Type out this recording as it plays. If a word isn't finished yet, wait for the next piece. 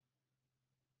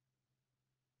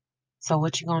So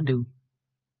what you gonna do?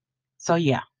 So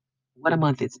yeah, what a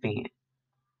month it's been.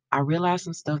 I realized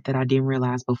some stuff that I didn't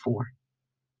realize before.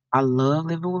 I love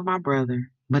living with my brother,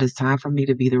 but it's time for me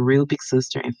to be the real big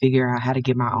sister and figure out how to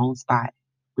get my own spot,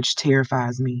 which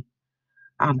terrifies me.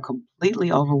 I'm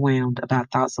completely overwhelmed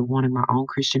about thoughts of wanting my own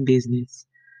Christian business.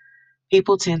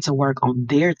 People tend to work on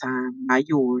their time, not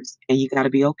yours, and you gotta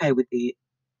be okay with it.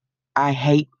 I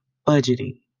hate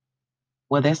budgeting.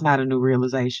 Well, that's not a new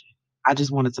realization. I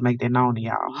just wanted to make that known to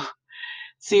y'all.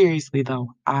 Seriously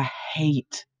though, I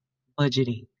hate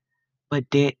budgeting, but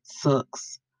debt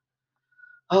sucks.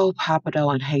 Oh,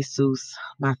 Papado and Jesus,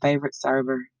 my favorite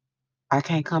server. I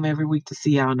can't come every week to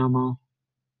see y'all no more.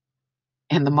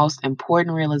 And the most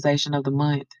important realization of the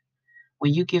month,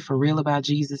 when you get for real about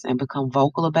Jesus and become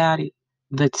vocal about it,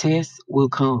 the test will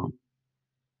come.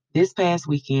 This past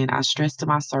weekend, I stressed to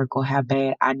my circle how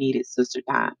bad I needed sister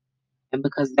time. And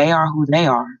because they are who they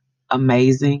are,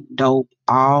 amazing, dope,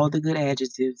 all the good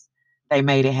adjectives, they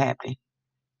made it happen.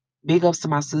 Big ups to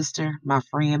my sister, my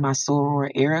friend, my soror,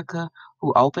 Erica,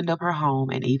 who opened up her home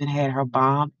and even had her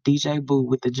bomb DJ Boo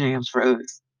with the jams for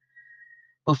us.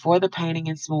 Before the painting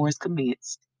and s'mores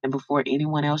commenced, and before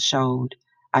anyone else showed,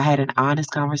 I had an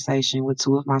honest conversation with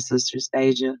two of my sisters,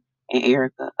 Deja and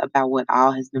Erica, about what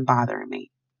all has been bothering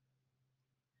me.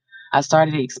 I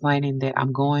started explaining that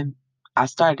I'm going I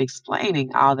started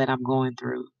explaining all that I'm going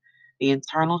through, the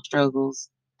internal struggles,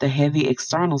 the heavy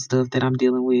external stuff that I'm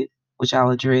dealing with, which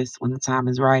I'll address when the time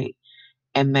is right,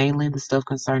 and mainly the stuff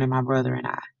concerning my brother and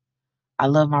I. I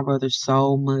love my brother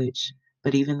so much,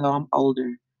 but even though I'm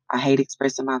older, I hate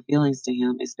expressing my feelings to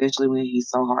him, especially when he's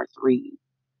so hard to read.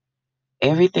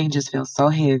 Everything just felt so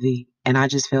heavy, and I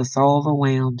just felt so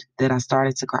overwhelmed that I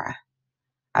started to cry.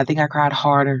 I think I cried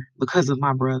harder because of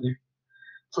my brother.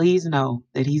 Please know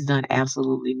that he's done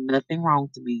absolutely nothing wrong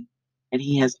to me, and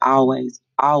he has always,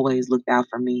 always looked out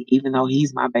for me, even though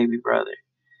he's my baby brother.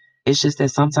 It's just that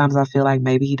sometimes I feel like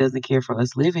maybe he doesn't care for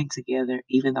us living together,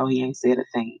 even though he ain't said a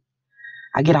thing.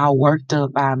 I get all worked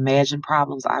up by imagined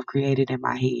problems I've created in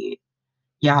my head.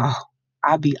 Y'all,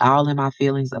 I be all in my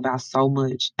feelings about so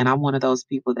much, and I'm one of those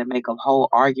people that make up whole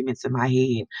arguments in my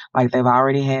head like they've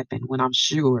already happened when I'm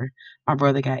sure my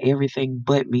brother got everything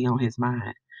but me on his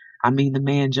mind. I mean, the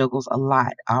man juggles a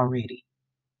lot already.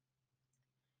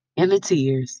 In the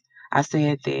tears, I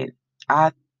said that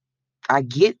I I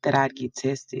get that I'd get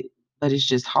tested, but it's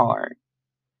just hard.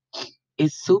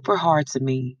 It's super hard to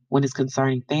me when it's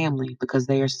concerning family because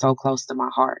they are so close to my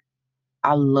heart.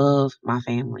 I love my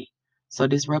family. So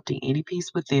disrupting any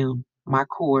peace with them, my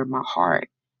core, my heart,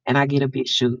 and I get a bit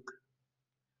shook.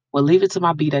 Well, leave it to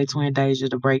my B-Day twin Deja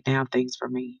to break down things for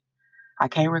me. I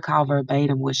can't recall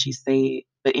verbatim what she said,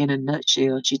 but in a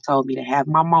nutshell, she told me to have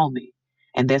my moment,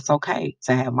 and that's okay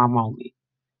to have my moment.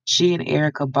 She and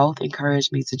Erica both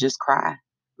encouraged me to just cry,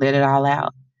 let it all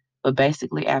out. But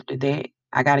basically, after that,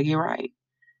 I gotta get right.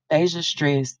 Deja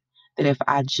stressed that if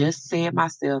I just said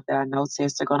myself that I know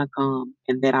tests are gonna come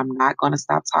and that I'm not gonna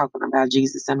stop talking about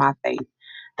Jesus and my faith,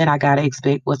 then I gotta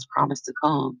expect what's promised to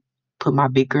come. Put my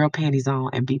big girl panties on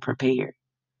and be prepared.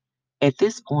 At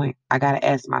this point, I gotta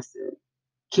ask myself,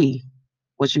 Key,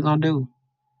 what you gonna do?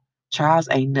 Trials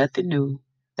ain't nothing new.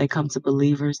 They come to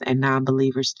believers and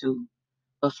non-believers too.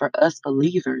 But for us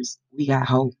believers, we got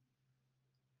hope.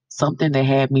 Something that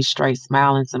had me straight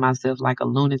smiling to myself like a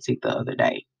lunatic the other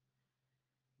day.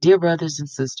 Dear brothers and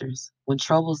sisters, when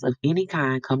troubles of any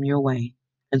kind come your way,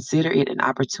 consider it an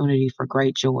opportunity for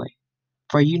great joy.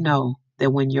 For you know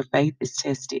that when your faith is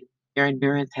tested, your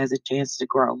endurance has a chance to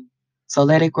grow. So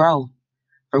let it grow.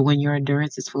 For when your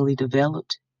endurance is fully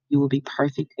developed, you will be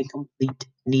perfect and complete,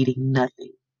 needing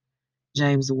nothing.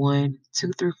 James 1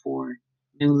 2 through 4,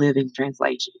 New Living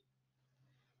Translation.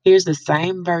 Here's the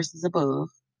same verses above,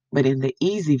 but in the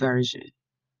easy version.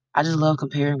 I just love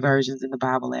comparing versions in the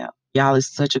Bible app. Y'all,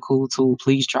 it's such a cool tool.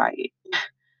 Please try it.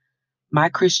 My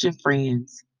Christian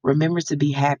friends, remember to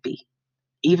be happy,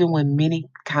 even when many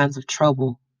kinds of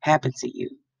trouble happen to you.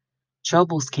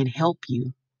 Troubles can help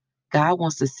you. God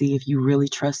wants to see if you really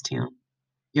trust Him.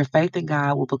 Your faith in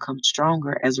God will become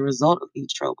stronger as a result of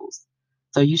these troubles.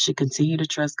 So you should continue to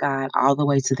trust God all the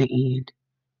way to the end.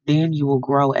 Then you will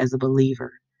grow as a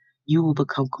believer. You will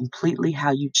become completely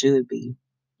how you should be.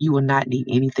 You will not need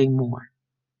anything more.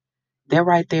 That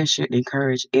right there should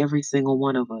encourage every single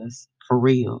one of us, for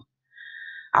real.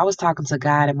 I was talking to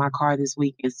God in my car this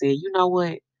week and said, you know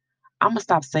what? I'm going to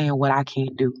stop saying what I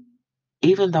can't do,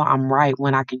 even though I'm right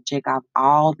when I can check off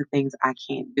all the things I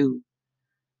can't do.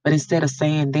 But instead of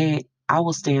saying that, I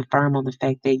will stand firm on the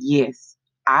fact that yes,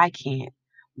 I can't,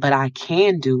 but I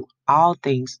can do all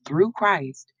things through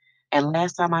Christ. And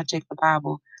last time I checked the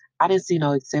Bible, I didn't see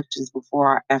no exceptions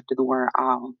before or after the word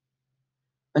all.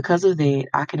 Because of that,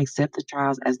 I can accept the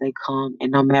trials as they come,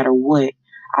 and no matter what,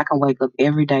 I can wake up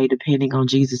every day depending on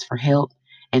Jesus for help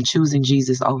and choosing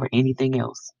Jesus over anything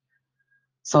else.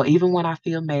 So even when I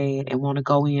feel mad and want to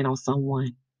go in on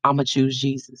someone, I'm going to choose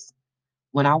Jesus.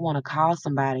 When I want to call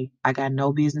somebody I got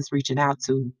no business reaching out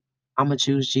to, I'm going to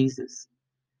choose Jesus.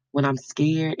 When I'm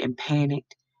scared and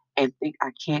panicked and think I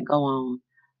can't go on,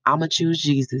 I'm going to choose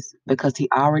Jesus because he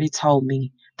already told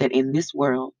me that in this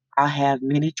world I have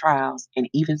many trials and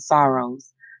even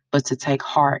sorrows, but to take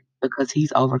heart because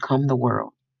he's overcome the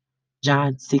world.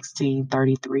 John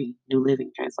 16:33, New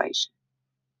Living Translation.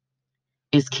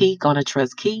 Is Key going to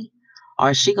trust Key,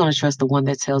 or is she going to trust the one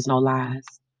that tells no lies?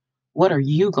 What are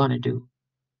you going to do?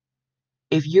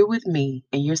 If you're with me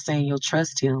and you're saying you'll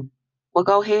trust him, well,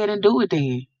 go ahead and do it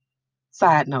then.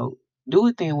 Side note, do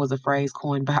it then was a phrase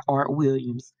coined by Art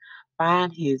Williams.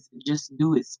 Find his Just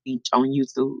Do It speech on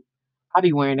YouTube. I'll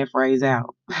be wearing that phrase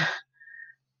out.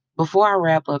 Before I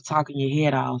wrap up talking your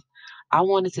head off, I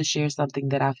wanted to share something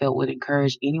that I felt would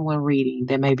encourage anyone reading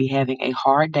that may be having a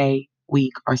hard day,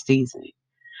 week, or season.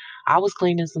 I was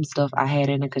cleaning some stuff I had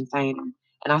in a container,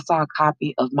 and I saw a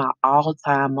copy of my all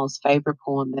time most favorite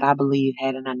poem that I believe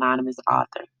had an anonymous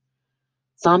author.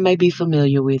 Some may be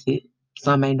familiar with it,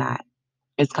 some may not.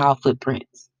 It's called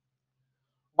Footprints.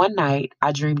 One night,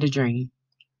 I dreamed a dream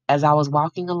as I was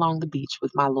walking along the beach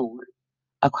with my Lord.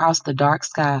 Across the dark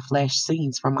sky flashed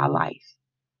scenes from my life.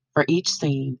 For each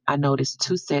scene, I noticed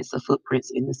two sets of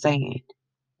footprints in the sand,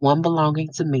 one belonging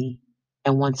to me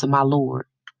and one to my Lord.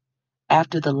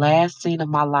 After the last scene of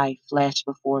my life flashed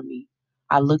before me,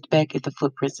 I looked back at the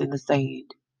footprints in the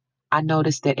sand. I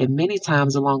noticed that at many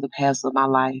times along the paths of my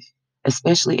life,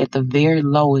 especially at the very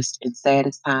lowest and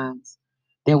saddest times,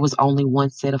 there was only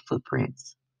one set of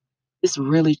footprints. This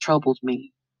really troubled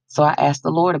me, so I asked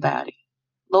the Lord about it.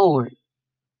 Lord,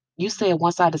 you said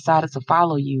once I decided to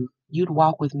follow you, you'd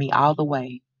walk with me all the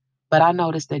way. But I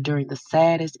noticed that during the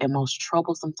saddest and most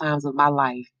troublesome times of my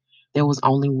life, there was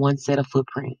only one set of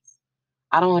footprints.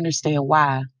 I don't understand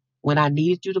why, when I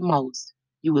needed you the most,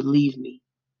 you would leave me.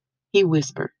 He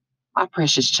whispered, my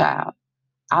precious child,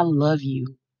 I love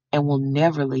you and will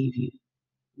never leave you.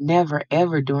 Never,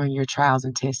 ever during your trials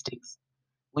and testings.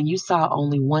 When you saw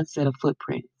only one set of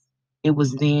footprints, it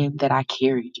was then that I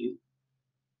carried you.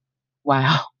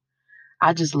 Wow,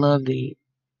 I just loved it.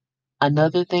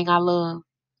 Another thing I love,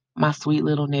 my sweet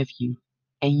little nephew.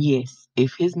 And yes,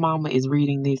 if his mama is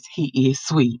reading this, he is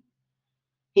sweet.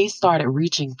 He started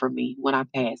reaching for me when I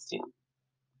passed him.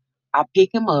 I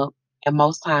pick him up, and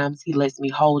most times he lets me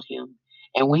hold him.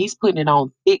 And when he's putting it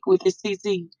on thick with his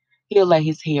CC, he'll lay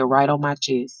his head right on my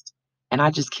chest. And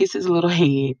I just kiss his little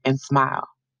head and smile.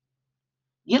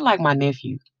 You're like my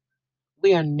nephew.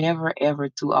 We are never ever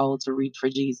too old to reach for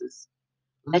Jesus.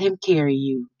 Let him carry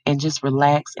you and just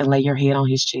relax and lay your head on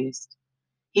his chest.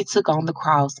 He took on the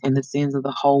cross and the sins of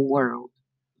the whole world.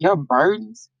 Your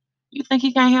burdens? You think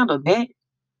he can't handle that?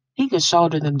 He can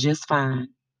shoulder them just fine.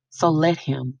 So let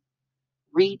him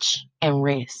reach and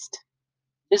rest.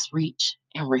 Just reach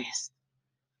and rest.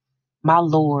 My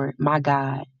Lord, my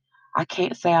God, I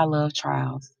can't say I love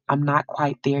trials. I'm not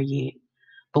quite there yet.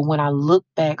 But when I look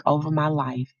back over my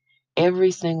life,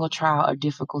 every single trial or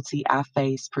difficulty I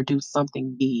faced produced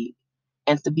something big.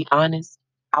 And to be honest,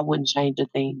 I wouldn't change a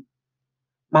thing.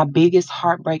 My biggest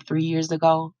heartbreak 3 years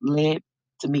ago led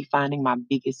to me finding my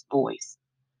biggest voice.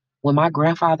 When my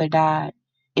grandfather died,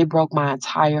 it broke my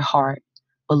entire heart.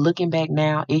 But looking back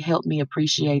now, it helped me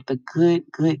appreciate the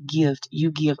good gift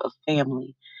you give of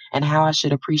family and how I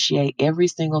should appreciate every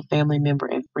single family member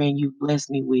and friend you've blessed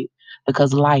me with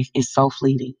because life is so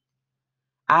fleeting.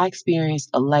 I experienced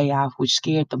a layoff which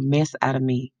scared the mess out of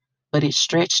me, but it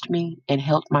stretched me and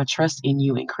helped my trust in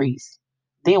you increase.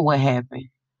 Then what happened?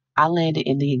 I landed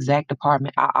in the exact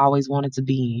department I always wanted to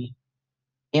be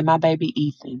in my baby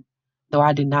Ethan. Though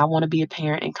I did not want to be a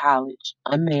parent in college,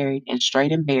 unmarried, and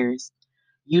straight embarrassed,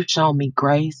 you've shown me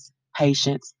grace,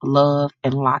 patience, love,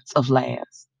 and lots of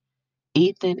laughs.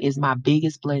 Ethan is my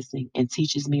biggest blessing and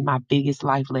teaches me my biggest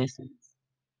life lessons.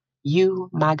 You,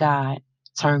 my God,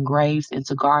 turn graves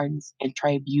into gardens and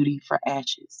trade beauty for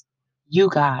ashes. You,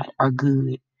 God, are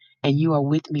good, and you are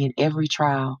with me in every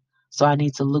trial, so I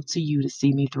need to look to you to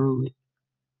see me through it.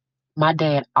 My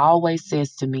dad always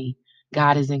says to me,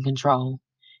 God is in control.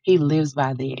 He lives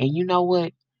by that. And you know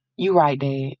what? You right,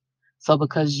 Dad. So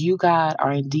because you, God,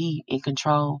 are indeed in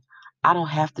control, I don't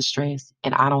have to stress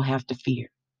and I don't have to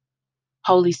fear.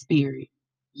 Holy Spirit,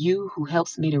 you who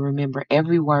helps me to remember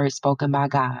every word spoken by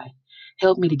God,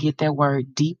 help me to get that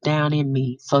word deep down in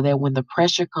me so that when the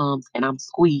pressure comes and I'm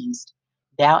squeezed,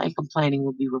 Doubt and complaining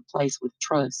will be replaced with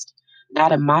trust,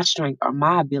 not in my strength or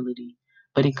my ability,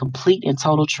 but in complete and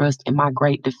total trust in my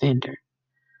great defender.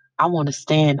 I want to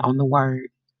stand on the word.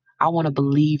 I want to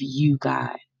believe you,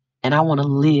 God, and I want to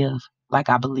live like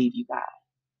I believe you, God.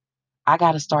 I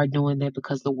got to start doing that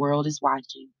because the world is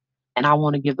watching, and I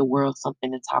want to give the world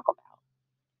something to talk about.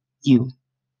 You.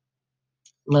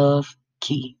 Love,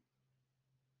 Key.